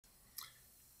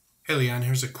Hey Leon,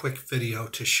 here's a quick video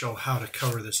to show how to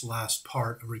cover this last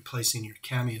part of replacing your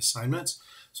CAMI assignments.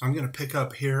 So I'm going to pick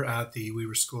up here at the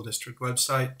Weaver School District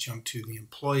website, jump to the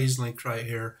employees link right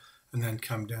here, and then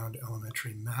come down to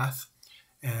elementary math.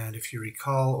 And if you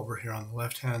recall, over here on the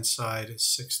left-hand side is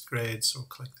 6th grade, so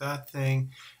click that thing.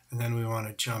 And then we want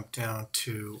to jump down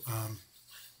to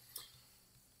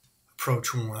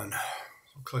Approach 1.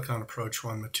 So click on Approach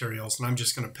 1 Materials, and I'm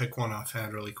just going to pick one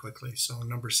offhand really quickly. So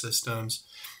Number Systems.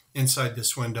 Inside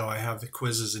this window, I have the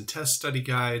quizzes and test study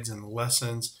guides and the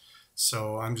lessons.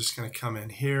 So I'm just going to come in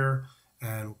here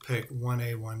and pick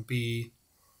 1A, 1B.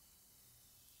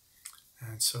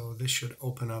 And so this should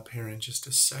open up here in just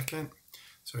a second.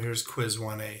 So here's quiz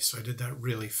 1A. So I did that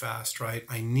really fast, right?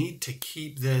 I need to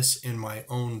keep this in my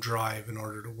own drive in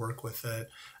order to work with it.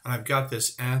 And I've got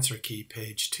this answer key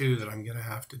page too that I'm going to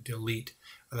have to delete.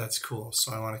 But that's cool.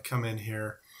 So I want to come in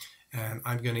here and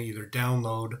I'm going to either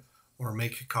download or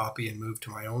make a copy and move to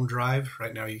my own drive.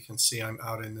 Right now you can see I'm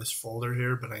out in this folder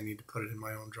here, but I need to put it in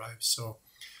my own drive. So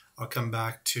I'll come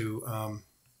back to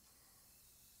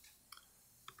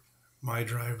my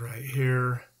drive right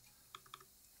here,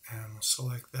 and we'll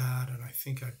select that. And I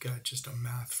think I've got just a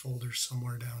math folder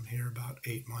somewhere down here, about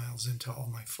 8 miles into all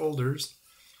my folders.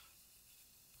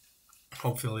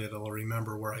 Hopefully it'll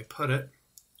remember where I put it.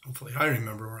 Hopefully I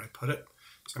remember where I put it.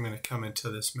 So I'm going to come into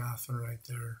this math one right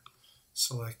there,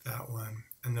 select that one,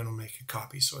 and then we'll make a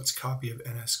copy. So it's copy of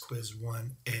NS Quiz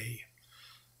 1A.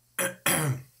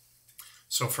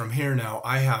 So from here now,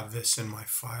 I have this in my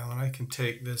file, and I can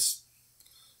take this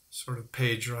sort of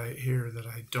page right here that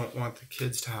I don't want the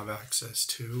kids to have access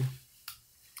to.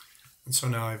 And so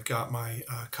now I've got my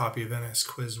copy of NS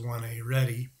Quiz 1A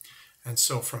ready. And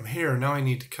so from here, now I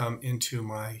need to come into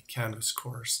my Canvas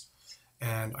course.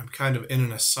 And I'm kind of in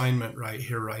an assignment right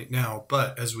here, right now.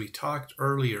 But as we talked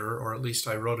earlier, or at least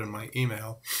I wrote in my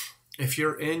email, if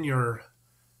you're in your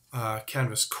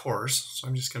Canvas course, so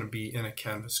I'm just going to be in a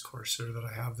Canvas course here that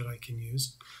I have that I can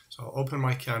use. So I'll open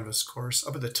my Canvas course.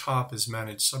 Up at the top is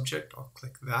Manage Subject. I'll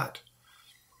click that.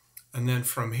 And then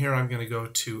from here, I'm going to go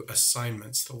to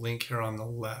Assignments, the link here on the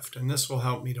left. And this will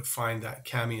help me to find that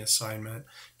CAMI assignment.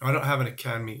 Now, I don't have an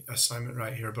CAMI assignment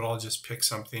right here, but I'll just pick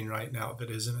something right now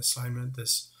that is an assignment.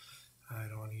 I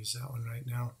don't want to use that one right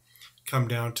now. Come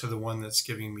down to the one that's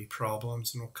giving me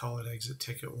problems, and we'll call it Exit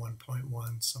Ticket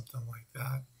 1.1, something like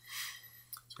that.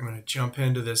 So I'm going to jump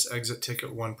into this Exit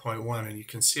Ticket 1.1, and you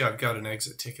can see I've got an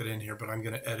exit ticket in here, but I'm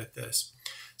going to edit this.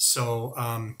 So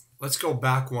let's go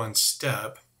back one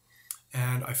step.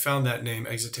 And I found that name,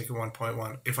 Exit Ticket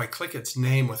 1.1. If I click its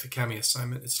name with the CAMI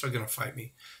assignment, it's still going to fight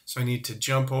me. So I need to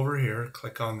jump over here,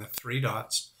 click on the 3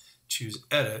 dots, choose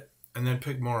Edit, and then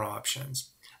pick More Options.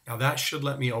 Now that should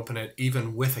let me open it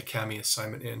even with a CAMI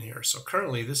assignment in here. So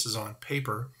currently this is on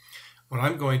paper. What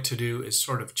I'm going to do is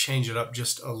sort of change it up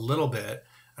just a little bit,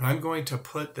 and I'm going to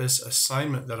put this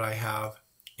assignment that I have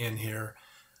in here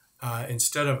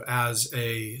instead of as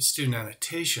a student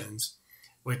annotations,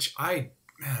 which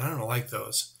Man, I don't like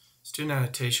those. Student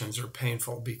annotations are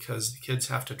painful because the kids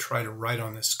have to try to write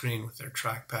on the screen with their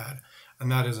trackpad,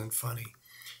 and that isn't funny.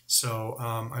 So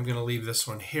I'm going to leave this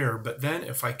one here, but then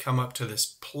if I come up to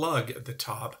this plug at the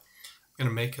top, I'm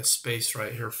going to make a space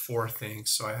right here for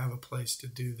things so I have a place to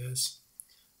do this.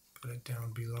 Put it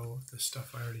down below the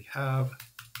stuff I already have.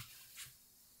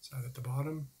 Is that at the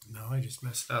bottom? No, I just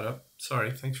messed that up. Sorry,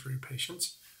 thanks for your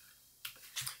patience.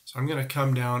 So I'm going to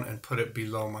come down and put it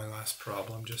below my last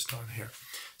problem just on here.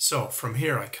 So from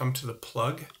here, I come to the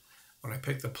plug. When I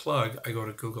pick the plug, I go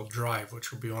to Google Drive,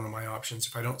 which will be one of my options.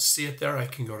 If I don't see it there, I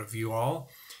can go to View All,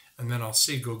 and then I'll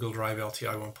see Google Drive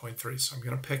LTI 1.3. So I'm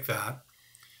going to pick that.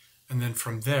 And then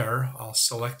from there, I'll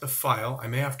select the file. I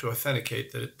may have to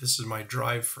authenticate that this is my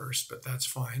drive first, but that's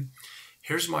fine.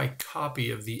 Here's my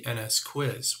copy of the NS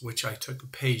quiz, which I took a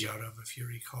page out of, if you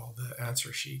recall, the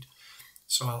answer sheet.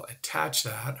 So I'll attach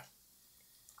that,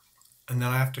 and then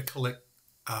I have to click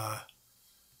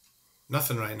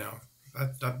nothing right now.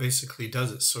 That basically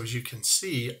does it. So as you can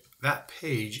see, that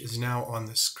page is now on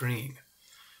the screen.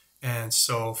 And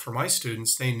so for my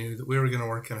students, they knew that we were going to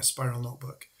work in a spiral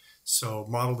notebook. So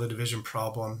model the division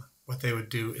problem. What they would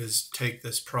do is take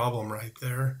this problem right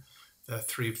there, the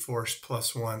 3/4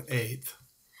 plus 1/8,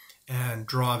 and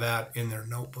draw that in their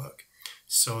notebook,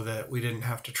 so that we didn't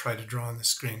have to try to draw on the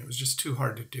screen. It was just too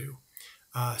hard to do.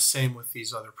 Same with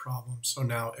these other problems. So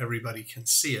now everybody can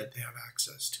see it. They have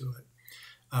access to it.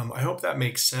 I hope that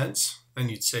makes sense. Then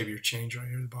you'd save your change right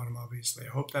here at the bottom, obviously.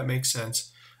 I hope that makes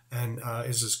sense and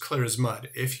is as clear as mud.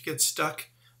 If you get stuck,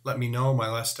 let me know. My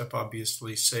last step,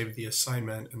 obviously, save the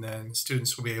assignment, and then the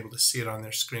students will be able to see it on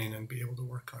their screen and be able to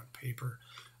work on paper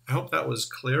I hope that was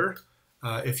clear.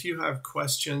 If you have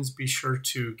questions, be sure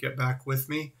to get back with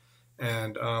me,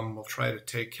 and we'll try to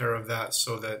take care of that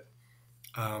so that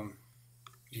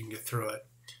you can get through it.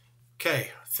 Okay,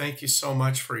 thank you so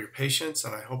much for your patience,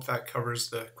 and I hope that covers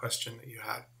the question that you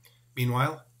had.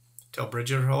 Meanwhile, tell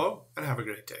Bridget hello and have a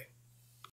great day.